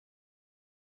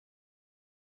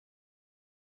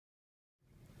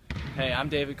Hey, I'm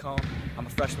David Cohn. I'm a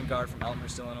freshman guard from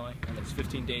Elmhurst, Illinois, and there's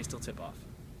 15 days till tip-off.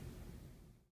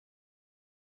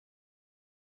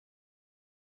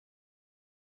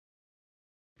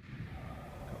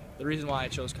 The reason why I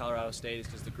chose Colorado State is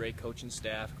because the great coaching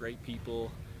staff, great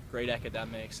people, great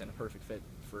academics, and a perfect fit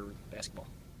for basketball.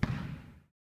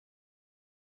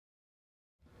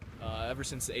 Ever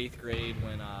since the 8th grade,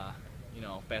 when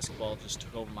basketball just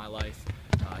took over my life,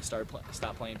 I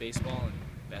stopped playing baseball, and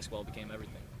basketball became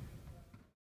everything.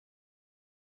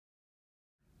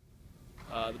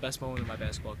 The best moment of my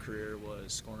basketball career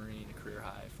was scoring a career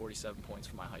high 47 points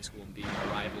for my high school and beating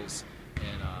my rivals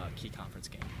in a key conference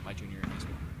game my junior year in high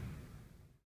school.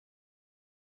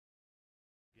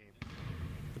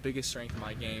 The biggest strength of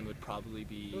my game would probably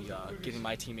be getting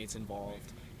my teammates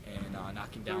involved and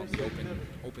knocking down the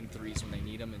open threes when they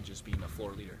need them and just being a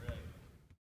floor leader.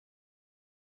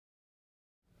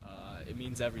 It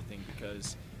means everything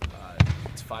because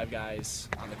it's 5 guys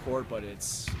on the court, but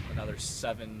it's another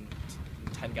 7 to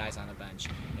 10 guys on a bench,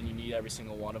 and you need every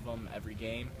single one of them every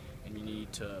game, and you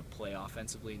need to play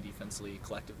offensively and defensively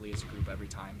collectively as a group every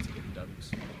time to get the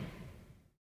W's.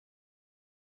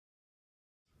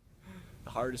 The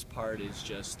hardest part is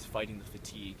just fighting the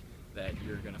fatigue that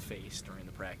you're going to face during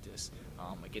the practice.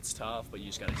 It gets tough, but you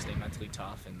just got to stay mentally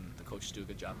tough, and the coaches do a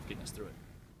good job of getting us through it.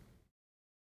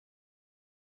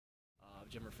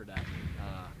 Jimmer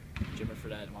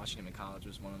Fredette, watching him in college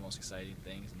was one of the most exciting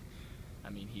things. And I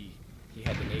mean, he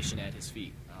had the nation at his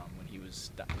feet when he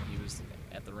was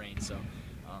at the reign. So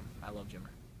I love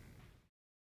Jimmer.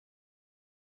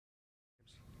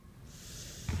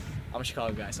 I'm a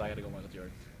Chicago guy, so I got to go Michael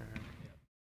Jordan.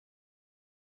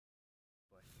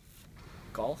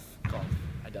 Golf.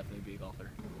 I'd definitely be a golfer.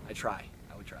 I would try.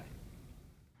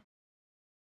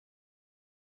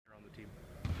 You're on the team.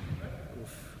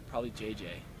 Oof, probably JJ.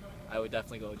 I would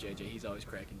definitely go with JJ. He's always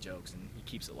cracking jokes, and he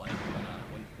keeps it light.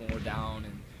 When we're down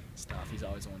and stuff, he's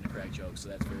always the one to crack jokes, so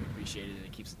that's very appreciated, and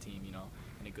it keeps the team, in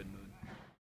a good mood.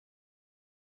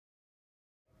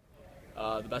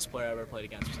 The best player I ever played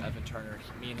against was Evan Turner.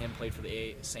 Me and him played for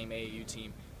the same AAU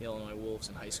team, the Illinois Wolves,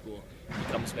 in high school.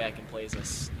 He comes back and plays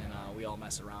us, and we all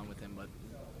mess around with him, but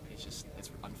it's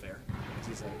unfair.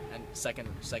 He's a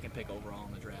second pick overall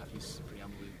in the draft. He's pretty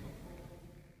unbelievable.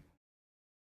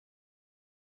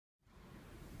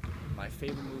 My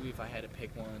favorite movie, if I had to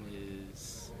pick one,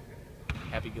 is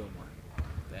Happy Gilmore,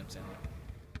 the Adam Sandler.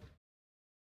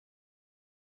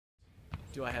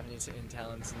 Do I have any hidden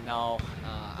talents? No.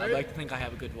 I'd like to think I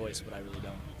have a good voice, but I really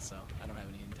don't. So I don't have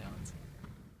any hidden talents.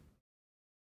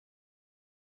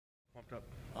 Pumped up.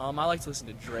 I like to listen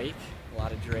to Drake, a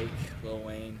lot of Drake, Lil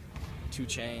Wayne, 2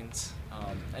 Chainz,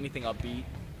 anything upbeat.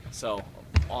 So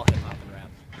all hip hop and rap.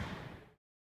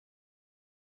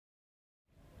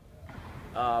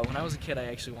 When I was a kid, I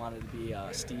actually wanted to be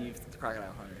Steve the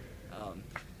Crocodile Hunter,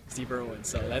 Steve Irwin.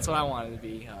 So that's what I wanted to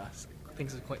be.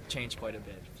 Things have changed quite a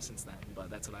bit since then, but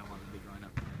that's what I wanted to be growing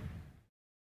up.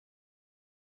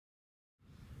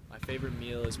 My favorite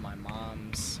meal is my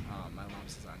mom's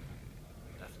lasagna,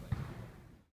 definitely.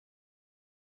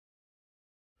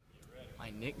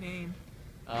 My nickname?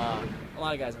 A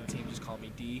lot of guys on the team just call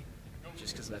me D,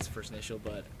 just because that's the first initial,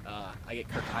 but I get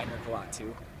Kirk Heinrich a lot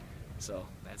too, so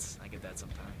I get that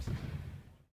sometimes.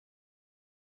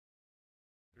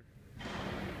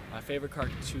 My favorite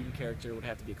cartoon character would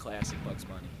have to be a classic Bugs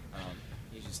Bunny.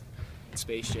 He's just in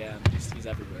Space Jam. He's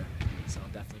everywhere. So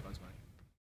definitely Bugs Bunny.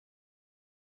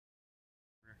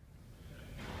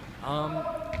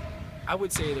 I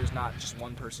would say there's not just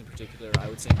one person in particular. I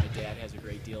would say my dad has a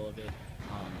great deal of it.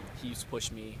 He used to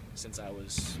push me since I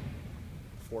was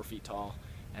 4 feet tall.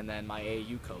 And then my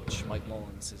AAU coach, Mike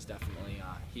Mullins, is definitely,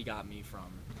 he got me from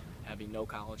having no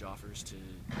college offers to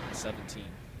 17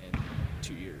 in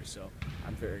 2 years. So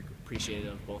I'm very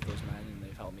appreciative of both those men, and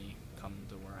they've helped me come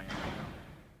to where I am right now.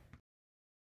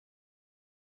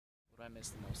 What do I miss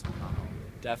the most about home?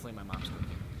 Definitely my mom's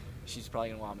cooking. She's probably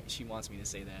gonna want me, she wants me to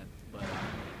say that, but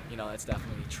that's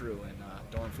definitely true. And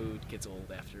dorm food gets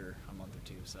old after a month or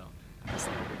two, so I miss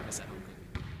that home cooking.